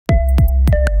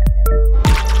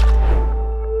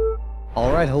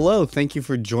right, hello. Thank you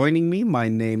for joining me. My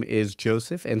name is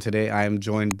Joseph, and today I am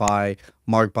joined by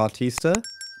Mark Bautista.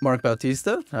 Mark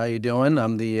Bautista, how you doing?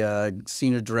 I'm the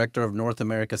Senior Director of North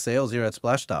America Sales here at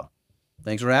Splashtop.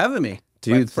 Thanks for having me.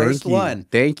 Dude, First thank you. one.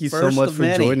 Thank you so First much of for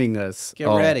many. joining us. Get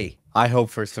ready. I hope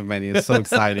first of many. It's so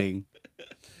exciting.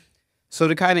 So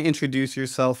to kind of introduce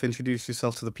yourself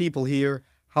to the people here,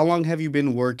 how long have you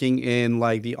been working in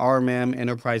like the RMM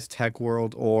enterprise tech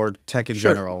world or tech in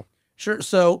general? Sure.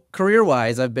 So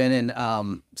career-wise, I've been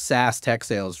in SaaS tech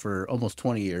sales for almost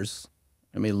 20 years.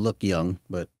 I may look young,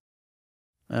 but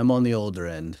I'm on the older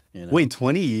end. Wait,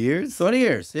 20 years? 20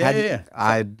 years. Yeah.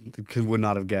 I would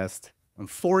not have guessed. I'm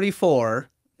 44,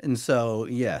 and so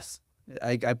yes,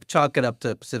 I chalk it up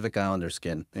to Pacific Islander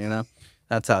skin.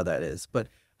 That's how that is. But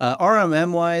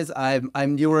RMM wise, I'm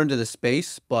newer into the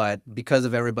space, but because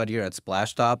of everybody here at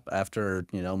Splashtop, after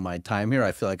my time here,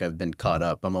 I feel like I've been caught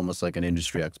up. I'm almost like an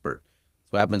industry expert.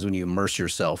 That's what happens when you immerse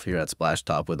yourself here at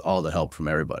Splashtop with all the help from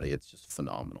everybody. It's just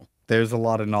phenomenal. There's a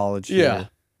lot of knowledge here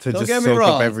to Don't just get me soak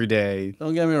wrong. up every day.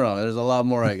 Don't get me wrong. There's a lot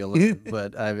more I can learn,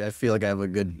 but I feel like I have a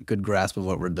good grasp of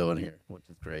what we're doing here, which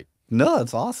is great. No,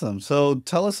 that's awesome. So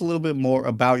tell us a little bit more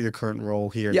about your current role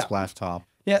here at Splashtop.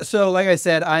 Yeah, so like I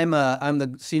said, I'm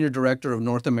the Senior Director of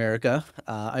North America.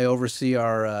 I oversee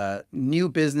our new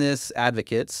business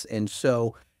advocates, and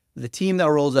so the team that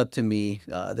rolls up to me,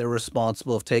 they're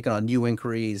responsible of taking on new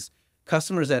inquiries,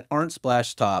 customers that aren't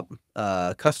Splashtop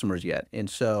customers yet, and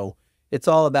so it's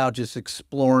all about just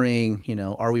exploring,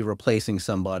 are we replacing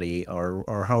somebody,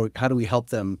 or how do we help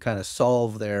them kind of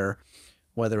solve their,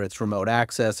 whether it's remote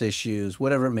access issues,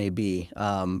 whatever it may be.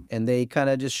 And they kind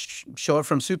of just show it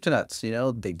from soup to nuts.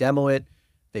 They demo it,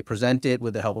 they present it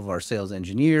with the help of our sales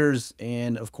engineers.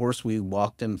 And of course, we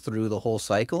walk them through the whole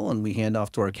cycle and we hand off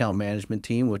to our account management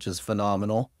team, which is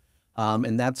phenomenal.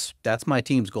 And that's my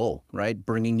team's goal, right?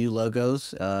 Bringing new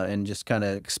logos and just kind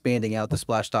of expanding out the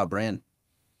Splashtop brand.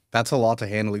 That's a lot to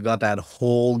handle. You got that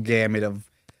whole gamut of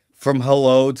from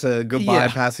hello to goodbye,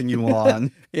 passing you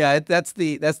on. Yeah, that's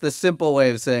the simple way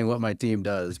of saying what my team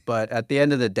does. But at the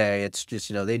end of the day, it's just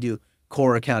they do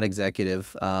core account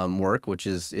executive work, which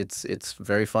is it's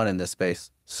very fun in this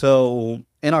space. So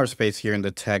in our space here in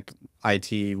the tech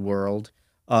IT world,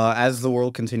 as the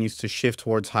world continues to shift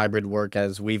towards hybrid work,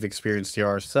 as we've experienced here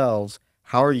ourselves,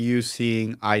 how are you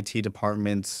seeing IT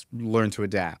departments learn to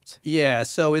adapt? Yeah,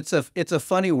 so it's a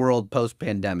funny world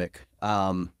post-pandemic.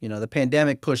 The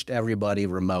pandemic pushed everybody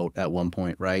remote at one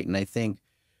point, right? And I think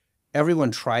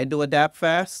everyone tried to adapt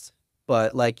fast,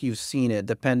 but like you've seen it,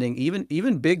 depending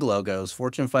even big logos,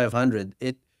 Fortune 500,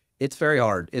 it's very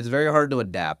hard. It's very hard to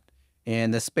adapt.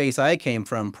 And the space I came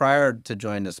from prior to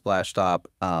joining the Splashtop,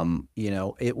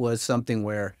 it was something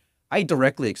where I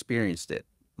directly experienced it.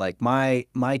 Like my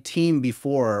team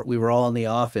before, we were all in the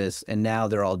office, and now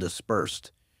they're all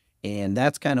dispersed, and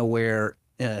that's kind of where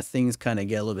things kind of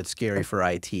get a little bit scary for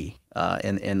IT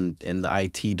and the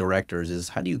IT directors. Is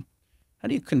how do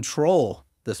you control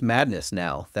this madness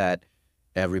now that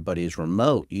everybody's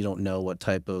remote? You don't know what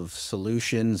type of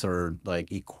solutions or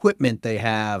like equipment they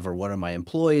have, or what are my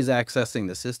employees accessing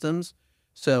the systems.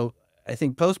 So I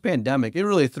think post pandemic, it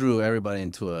really threw everybody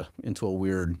into a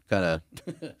weird kind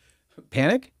of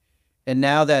panic. And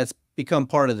now that's become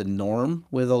part of the norm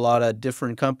with a lot of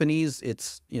different companies.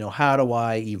 It's, how do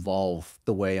I evolve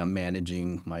the way I'm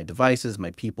managing my devices,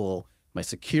 my people, my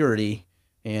security,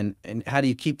 and how do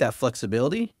you keep that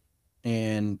flexibility?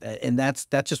 And that's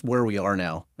just where we are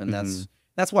now. And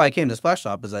that's why I came to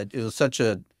Splashtop, is it was such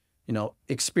a,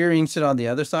 experience it on the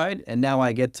other side. And now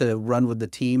I get to run with the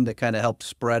team that kind of helps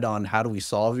spread on how do we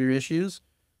solve your issues.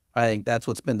 I think that's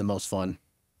what's been the most fun.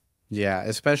 Yeah,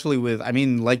 especially with,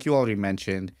 like you already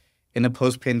mentioned, in a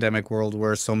post-pandemic world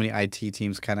where so many IT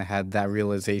teams kind of had that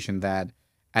realization that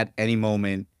at any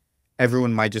moment,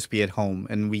 everyone might just be at home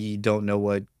and we don't know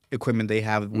what equipment they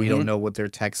have. We don't know what their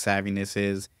tech savviness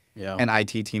is. Yeah. And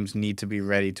IT teams need to be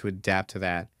ready to adapt to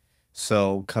that.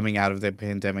 So coming out of the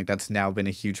pandemic, that's now been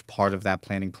a huge part of that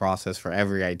planning process for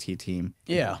every IT team.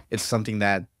 Yeah. It's something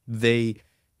that they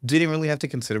didn't really have to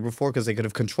consider before because they could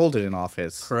have controlled it in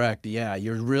office. Correct. Yeah,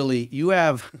 you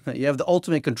have the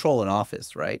ultimate control in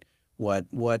office, right? What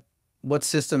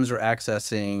systems are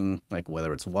accessing, like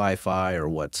whether it's Wi-Fi or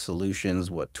what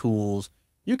solutions, what tools,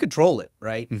 you control it,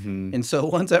 right? And so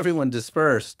once everyone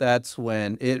dispersed, that's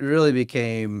when it really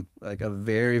became like a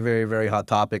very, very, very hot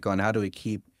topic on how do we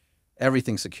keep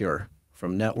everything secure,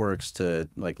 from networks to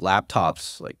like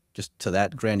laptops, like just to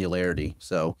that granularity.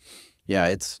 So yeah,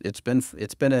 it's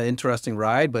been an interesting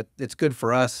ride, but it's good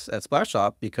for us at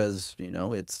Splashtop because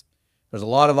there's a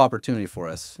lot of opportunity for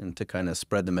us and to kind of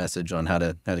spread the message on how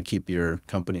to keep your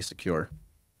company secure.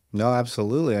 No,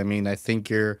 absolutely. I mean, I think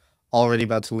you're already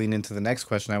about to lean into the next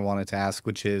question I wanted to ask,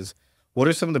 which is, what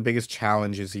are some of the biggest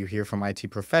challenges you hear from IT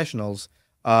professionals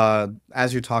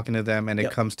as you're talking to them and it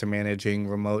Yep. comes to managing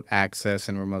remote access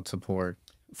and remote support?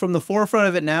 From the forefront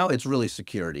of it now, it's really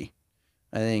security.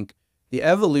 I think the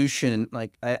evolution,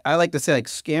 like I like to say, like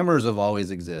scammers have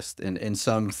always exist in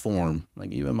some form.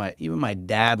 Like even my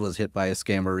dad was hit by a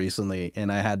scammer recently, and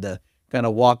I had to kind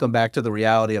of walk him back to the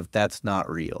reality of that's not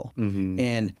real. Hmm.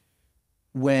 And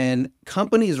when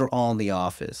companies are all in the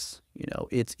office,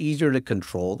 it's easier to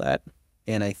control that.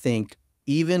 And I think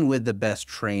even with the best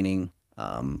training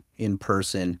in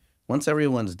person, once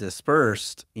everyone's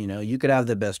dispersed, you could have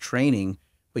the best training,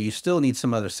 but you still need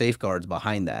some other safeguards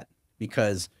behind that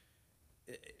because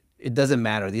it doesn't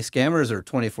matter. These scammers are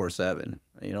 24/7.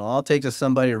 All it takes is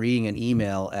somebody reading an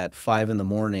email at 5 in the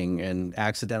morning and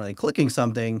accidentally clicking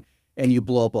something and you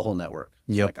blow up a whole network.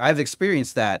 Yep. Like I've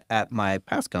experienced that at my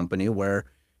past company where,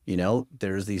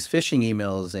 there's these phishing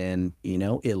emails and,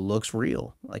 it looks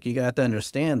real. Like you got to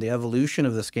understand the evolution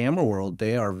of the scammer world.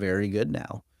 They are very good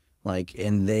now. Like,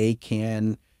 and they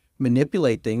can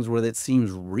manipulate things where it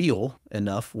seems real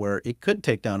enough where it could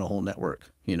take down a whole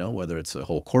network, whether it's a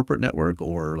whole corporate network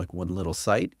or like one little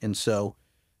site. And so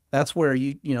that's where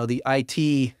the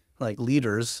IT like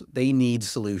leaders, they need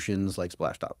solutions like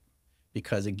Splashtop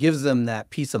because it gives them that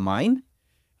peace of mind.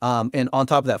 And on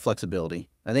top of that, flexibility.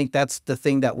 I think that's the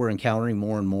thing that we're encountering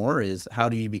more and more is how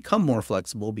do you become more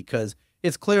flexible? Because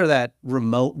it's clear that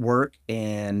remote work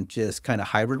and just kind of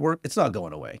hybrid work, it's not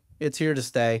going away. It's here to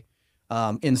stay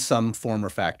in some form or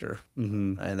factor,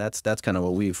 Hmm. and that's kind of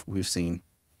what we've seen.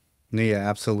 Yeah,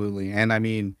 absolutely. And I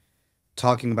mean,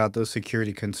 talking about those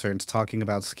security concerns, talking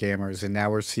about scammers, and now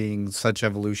we're seeing such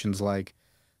evolutions like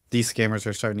these scammers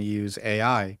are starting to use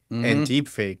AI and Hmm. deep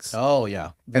fakes. Oh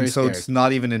yeah, And very so scary. it's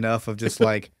not even enough of just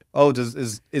like, oh,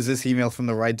 is this email from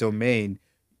the right domain?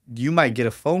 You might get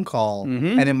a phone call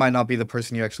Hmm. and it might not be the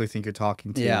person you actually think you're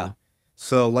talking Yeah, to.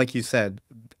 So, like you said,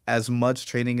 as much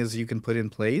training as you can put in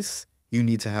place, you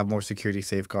need to have more security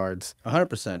safeguards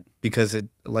 100%. because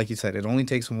like you said, it only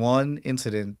takes one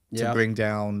incident to Yeah, bring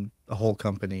down a whole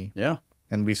company. yeah,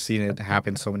 And we've seen it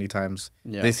happen so many times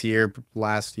yeah, this year,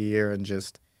 last year, and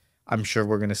just, I'm sure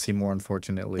we're going to see more, yeah.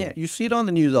 unfortunately. You see it on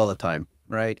the news all the time,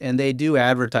 right? And they do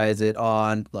advertise it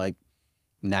on like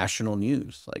national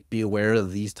news. Like, be aware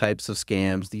of these types of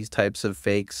scams, these types of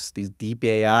fakes, these deep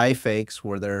AI fakes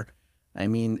where I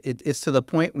mean, it's to the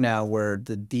point now where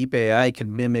the deep AI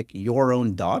can mimic your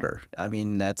own daughter. I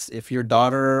mean, that's if your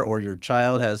daughter or your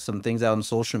child has some things out on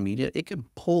social media, it can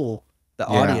pull the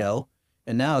Yeah. audio.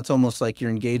 And now it's almost like you're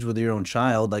engaged with your own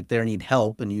child, like they need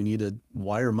help and you need to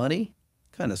wire money.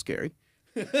 Kind of scary.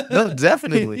 No,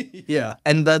 definitely. Yeah.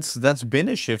 And that's been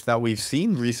a shift that we've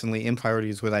seen recently in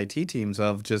priorities with IT teams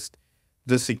of just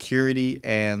the security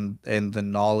and the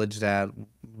knowledge that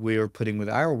we're putting with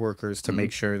our workers to Hmm.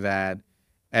 make sure that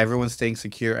everyone's staying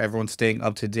secure, everyone's staying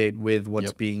up to date with what's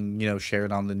Yep. being,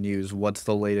 shared on the news, what's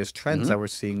the latest trends Hmm. that we're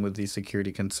seeing with these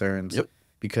security concerns. Yep.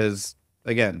 Because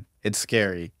again, it's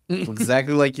scary.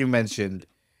 Exactly like you mentioned.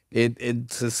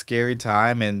 It's a scary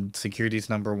time and security's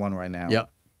number one right now. Yep.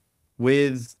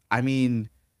 I mean,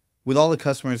 with all the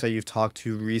customers that you've talked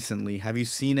to recently, have you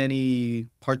seen any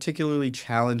particularly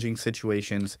challenging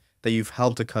situations that you've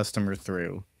helped a customer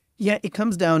through? Yeah, it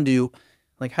comes down to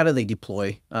like how do they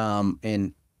deploy?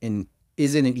 And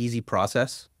is it an easy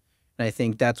process? And I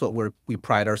think that's what we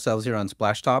pride ourselves here on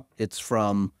Splashtop. It's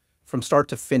from start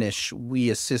to finish. We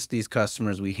assist these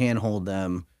customers, we handhold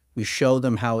them, we show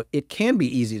them how it can be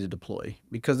easy to deploy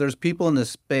because there's people in this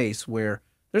space where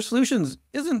their solutions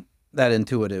isn't that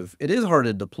intuitive. It is hard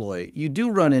to deploy. You do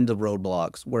run into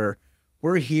roadblocks where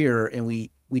we're here and we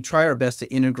try our best to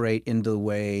integrate into the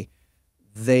way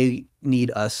they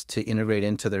need us to integrate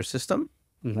into their system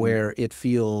Hmm. where it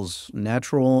feels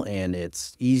natural and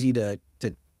it's easy to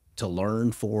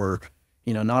learn for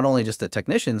not only just the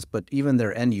technicians but even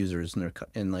their end users and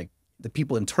and like the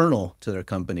people internal to their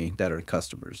company that are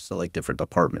customers, so like different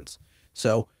departments.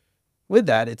 So with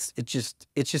that, it's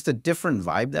just a different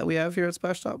vibe that we have here at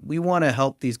Splashtop. We want to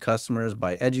help these customers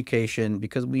by education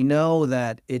because we know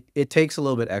that it takes a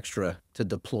little bit extra to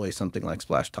deploy something like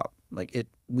Splashtop. Like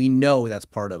we know that's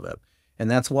part of it,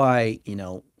 and that's why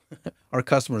our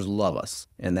customers love us,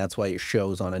 and that's why it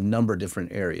shows on a number of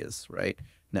different areas, right?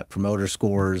 Net promoter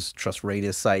scores, trust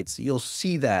radius sites. You'll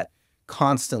see that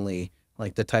constantly,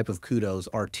 like the type of kudos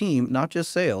our team, not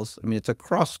just sales. I mean, it's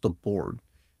across the board,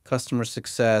 customer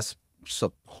success,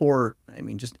 support. I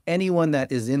mean, just anyone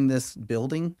that is in this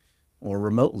building or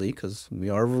remotely, because we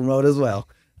are remote as well.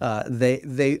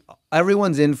 They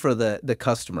everyone's in for the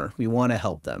customer. We want to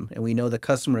help them, and we know the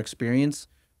customer experience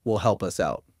will help us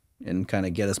out and kind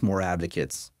of get us more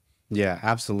advocates. Yeah,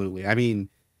 absolutely. I mean,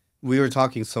 we were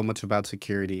talking so much about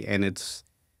security, and it's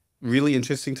really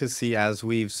interesting to see as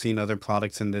we've seen other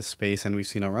products in this space and we've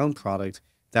seen our own product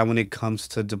that when it comes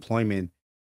to deployment,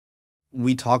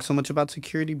 we talk so much about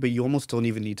security, but you almost don't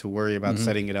even need to worry about Hmm.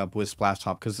 setting it up with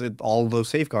Splashtop because all those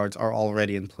safeguards are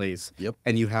already in place. Yep.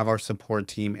 And you have our support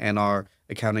team and our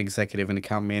account executive and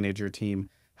account manager team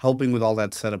helping with all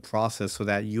that setup process so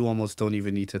that you almost don't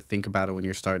even need to think about it when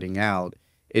you're starting out.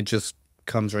 It just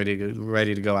comes ready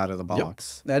to go out of the Yep.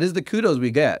 box. That is the kudos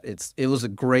we get. It was a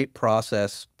great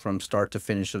process from start to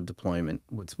finish of deployment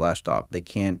with Splashtop.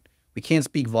 We can't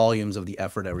speak volumes of the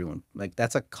effort everyone. Like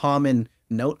that's a common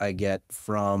note I get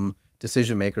from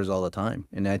decision makers all the time.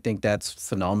 And I think that's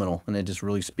phenomenal and it just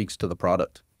really speaks to the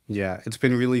product. Yeah, it's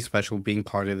been really special being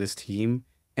part of this team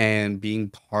and being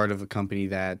part of a company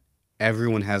that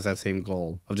everyone has that same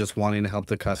goal of just wanting to help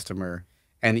the customer.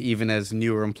 And even as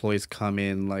newer employees come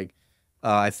in, like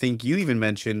I think you even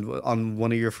mentioned on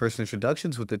one of your first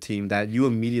introductions with the team that you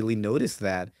immediately noticed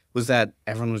that was that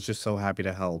everyone was just so happy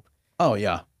to help. Oh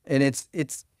yeah. And it's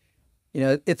you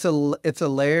know, it's a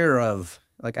layer of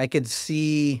like I could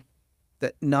see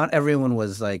that not everyone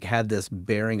was like had this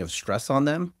bearing of stress on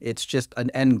them. It's just an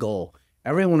end goal.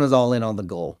 Everyone was all in on the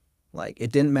goal. Like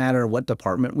it didn't matter what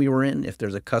department we were in. If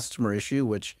there's a customer issue,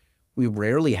 which we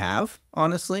rarely have,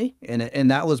 honestly,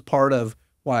 and that was part of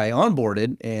why I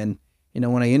onboarded. And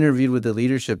when I interviewed with the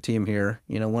leadership team here,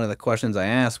 one of the questions I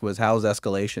asked was, "How's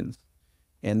escalations?"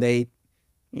 And they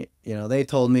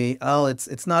told me, "Oh,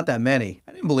 it's not that many."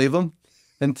 I didn't believe them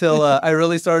until I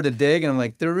really started to dig, and I'm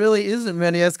like, there really isn't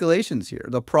many escalations here.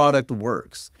 The product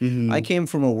works. I Hmm. came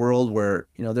from a world where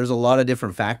there's a lot of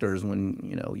different factors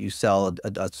when you sell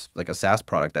like a SaaS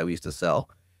product that we used to sell,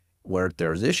 where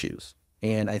there's issues.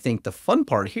 And I think the fun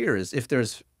part here is if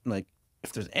there's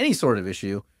any sort of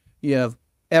issue, you have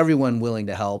everyone willing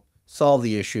to help solve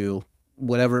the issue,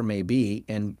 whatever it may be,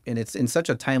 and it's in such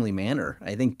a timely manner.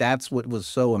 I think that's what was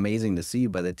so amazing to see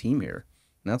by the team here.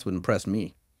 And that's what impressed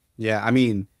me. Yeah, I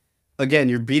mean, again,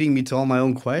 you're beating me to all my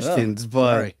own Oh, questions,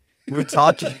 but sorry. we're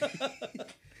talking.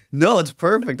 No, it's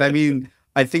perfect. I mean,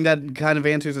 I think that kind of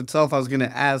answers itself. I was going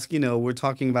to ask, we're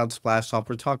talking about Splashtop,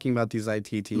 we're talking about these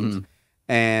IT teams, Mhm.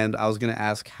 and I was going to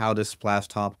ask, how does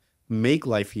Splashtop make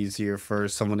life easier for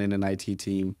someone in an IT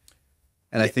team?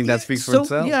 And I Yeah, think that yeah. speaks for So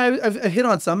itself. yeah, I hit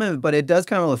on some of it, but it does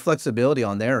come with flexibility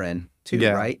on their end too,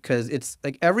 Yeah. right? Because it's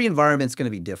like every environment's going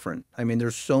to be different. I mean,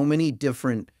 there's so many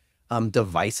different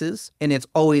devices, and it's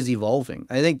always evolving.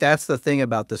 I think that's the thing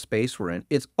about the space we're in.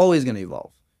 It's always going to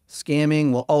evolve.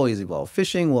 Scamming will always evolve.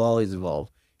 Phishing will always evolve,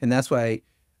 and that's why,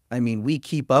 I mean, we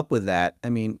keep up with that. I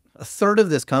mean, a third of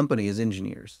this company is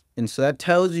engineers, and so that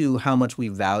tells you how much we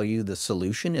value the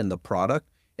solution and the product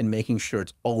and making sure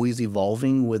it's always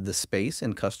evolving with the space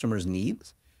and customers'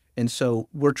 needs. And so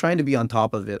we're trying to be on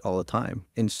top of it all the time.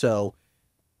 And so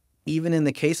even in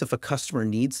the case if a customer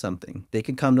needs something, they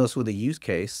can come to us with a use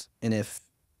case. And if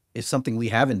it's something we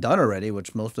haven't done already,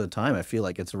 which most of the time I feel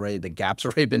like the gap's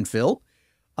already been filled,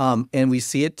 and we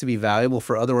see it to be valuable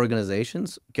for other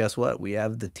organizations, guess what? We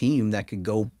have the team that could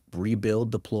go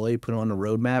rebuild, deploy, put on a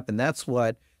roadmap. And that's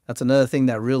another thing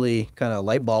that really kind of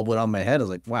light bulb went on my head. I was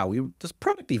like, wow, this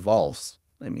product evolves.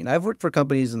 I mean, I've worked for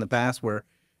companies in the past where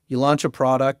you launch a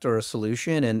product or a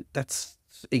solution and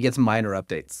it gets minor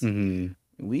updates. Hmm.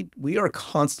 We are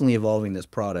constantly evolving this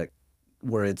product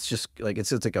where it's just like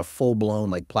a full blown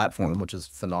like platform, which is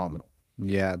phenomenal.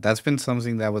 Yeah, that's been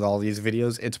something that with all these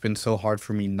videos, it's been so hard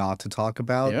for me not to talk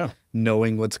about, Yeah.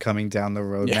 knowing what's coming down the Yeah.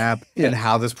 roadmap Yeah. and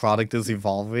how this product is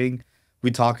evolving.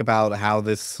 We talk about how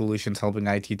this solution's helping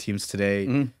IT teams today.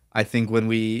 Mhm. I think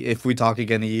if we talk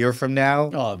again a year from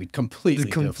now, Oh, it'd be it's completely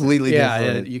different. completely Yeah,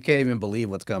 different. you can't even believe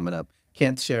what's coming up.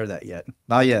 Can't share that yet.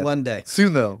 Not yet. One day.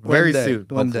 Soon though, One very day. soon,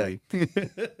 One day. hopefully.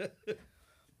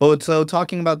 But so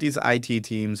talking about these IT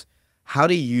teams, how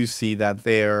do you see that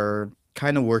they're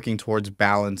kind of working towards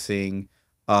balancing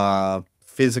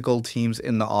physical teams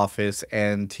in the office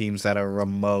and teams that are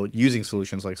remote using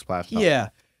solutions like Splashtop? Yeah.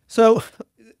 So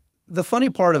the funny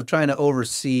part of trying to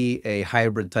oversee a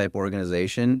hybrid type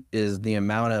organization is the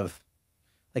amount of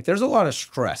there's a lot of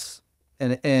stress,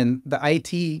 and the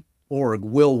IT org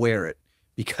will wear it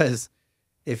because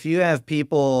if you have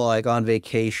people like on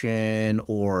vacation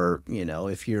or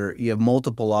if you have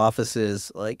multiple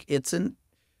offices, like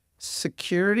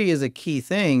security is a key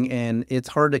thing, and it's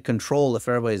hard to control if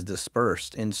everybody's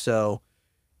dispersed. And so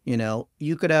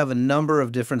you could have a number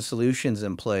of different solutions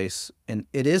in place, and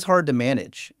it is hard to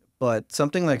manage. But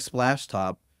something like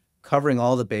Splashtop, covering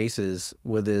all the bases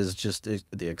with is just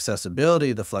the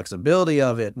accessibility, the flexibility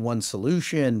of it, one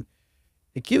solution.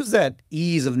 It gives that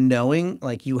ease of knowing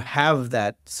like you have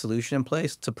that solution in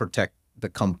place to protect the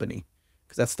company,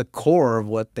 because that's the core of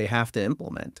what they have to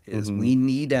implement is we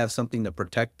need to have something to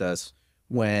protect us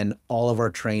when all of our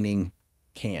training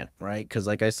can't, right? Because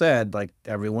like I said, like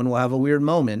everyone will have a weird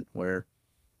moment where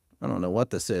I don't know what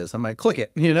this is. I might click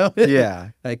it, you know? Yeah.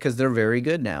 Because they're very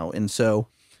good now. And so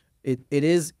it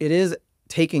is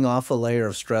taking off a layer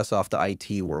of stress off the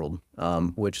IT world,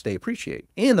 which they appreciate,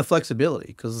 and the flexibility,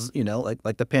 because you know,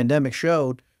 like the pandemic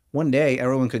showed, one day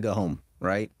everyone could go home,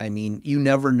 right? I mean, you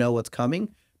never know what's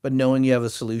coming, but knowing you have a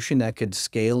solution that could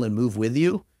scale and move with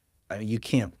you, you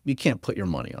can't put your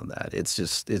money on that. It's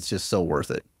just so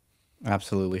worth it.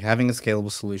 Absolutely. Having a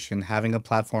scalable solution, having a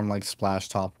platform like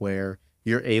Splashtop where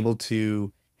you're able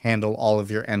to handle all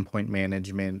of your endpoint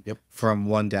management from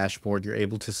one dashboard. You're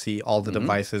able to see all the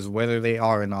devices, whether they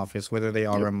are in office, whether they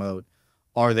are remote,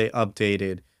 are they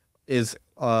updated, is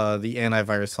the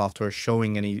antivirus software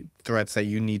showing any threats that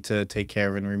you need to take care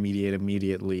of and remediate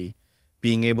immediately.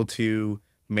 Being able to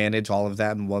manage all of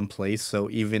that in one place. So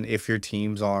even if your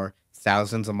teams are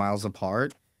thousands of miles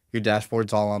apart, your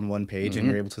dashboard's all on one page and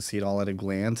you're able to see it all at a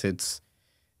glance.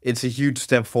 It's a huge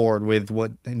step forward with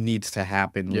what needs to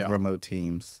happen with remote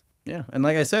teams. Yeah. And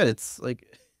like I said, it's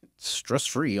like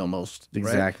stress-free almost.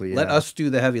 Exactly. Right? Let us do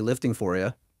the heavy lifting for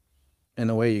you, and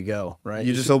away you go, right?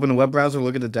 You just open a web browser,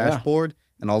 look at the dashboard,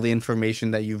 and all the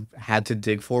information that you've had to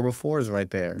dig for before is right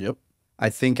there. Yep. I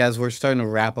think as we're starting to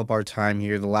wrap up our time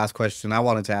here, the last question I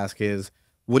wanted to ask is,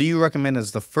 what do you recommend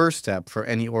as the first step for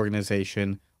any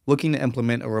organization looking to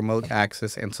implement a remote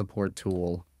access and support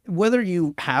tool? Whether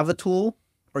you have a tool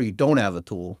or you don't have a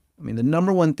tool, I mean, the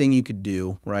number one thing you could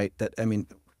do, right,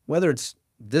 whether it's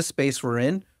this space we're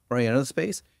in or any other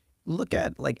space, look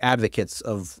at like advocates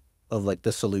of like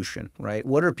the solution, right?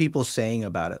 What are people saying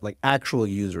about it? Like actual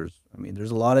users. I mean,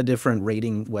 there's a lot of different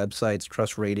rating websites,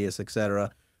 Trust Radius, et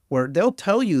cetera, where they'll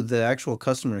tell you the actual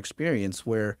customer experience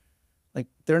where like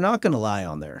they're not going to lie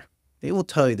on there. They will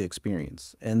tell you the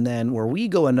experience. And then where we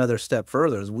go another step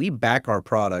further is we back our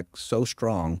product so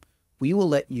strong, we will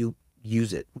let you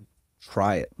use it,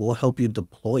 try it. We'll help you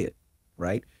deploy it,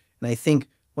 right? And I think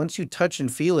once you touch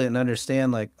and feel it and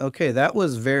understand like, okay, that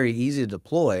was very easy to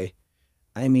deploy.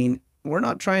 I mean, we're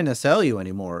not trying to sell you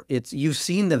anymore. It's you've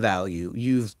seen the value.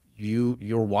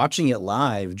 You're watching it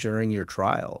live during your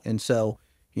trial. And so,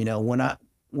 you know,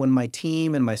 when my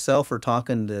team and myself are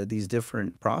talking to these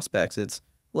different prospects, it's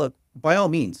look, by all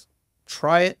means,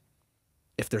 try it.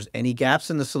 If there's any gaps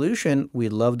in the solution, we'd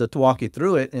love to walk you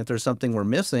through it. And if there's something we're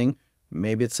missing,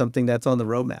 maybe it's something that's on the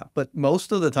roadmap. But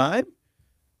most of the time,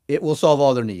 it will solve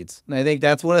all their needs. And I think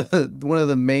that's one of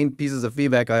the main pieces of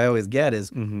feedback I always get is,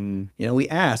 you know, we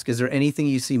ask, is there anything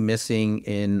you see missing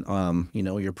in, you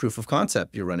know, your proof of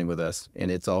concept you're running with us? And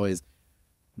it's always,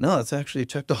 no, it's actually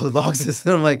checked all the boxes.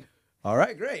 And I'm like, all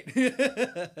right, great.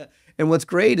 And what's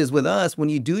great is with us, when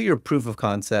you do your proof of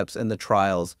concepts and the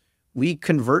trials, we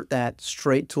convert that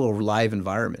straight to a live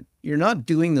environment. You're not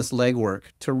doing this legwork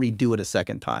to redo it a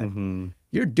second time.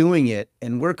 You're doing it,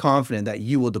 and we're confident that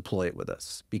you will deploy it with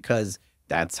us because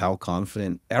that's how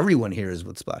confident everyone here is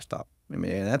with Splashtop. I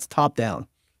mean, and that's top down,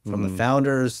 from the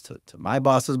founders to my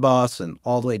boss's boss and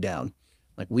all the way down.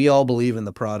 Like we all believe in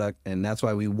the product, and that's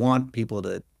why we want people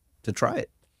to try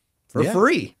it for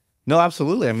free. No,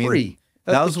 absolutely. I mean, free.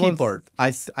 That's the key part.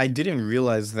 I didn't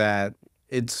realize that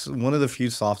it's one of the few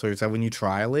softwares that when you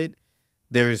trial it,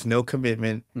 there is no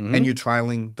commitment and you're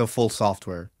trialing the full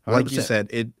software. 100%. Like you said,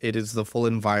 it is the full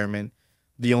environment.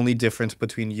 The only difference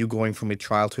between you going from a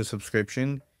trial to a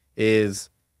subscription is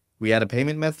we add a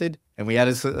payment method and we add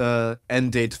a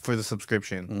end date for the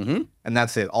subscription. And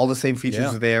that's it. All the same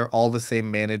features are there, all the same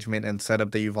management and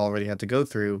setup that you've already had to go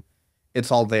through.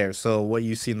 It's all there. So what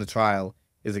you see in the trial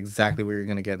is exactly what you're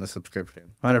going to get in the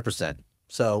subscription. 100%.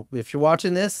 So if you're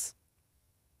watching this,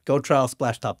 go trial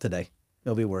Splashtop today.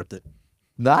 It'll be worth it.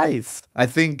 Nice. I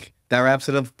think that wraps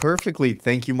it up perfectly.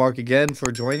 Thank you, Mark, again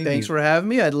for joining me. Thanks for having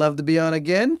me. I'd love to be on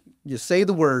again. You say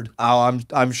the word. Oh,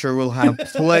 I'm sure we'll have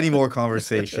plenty more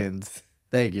conversations.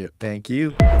 Thank you. Thank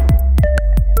you.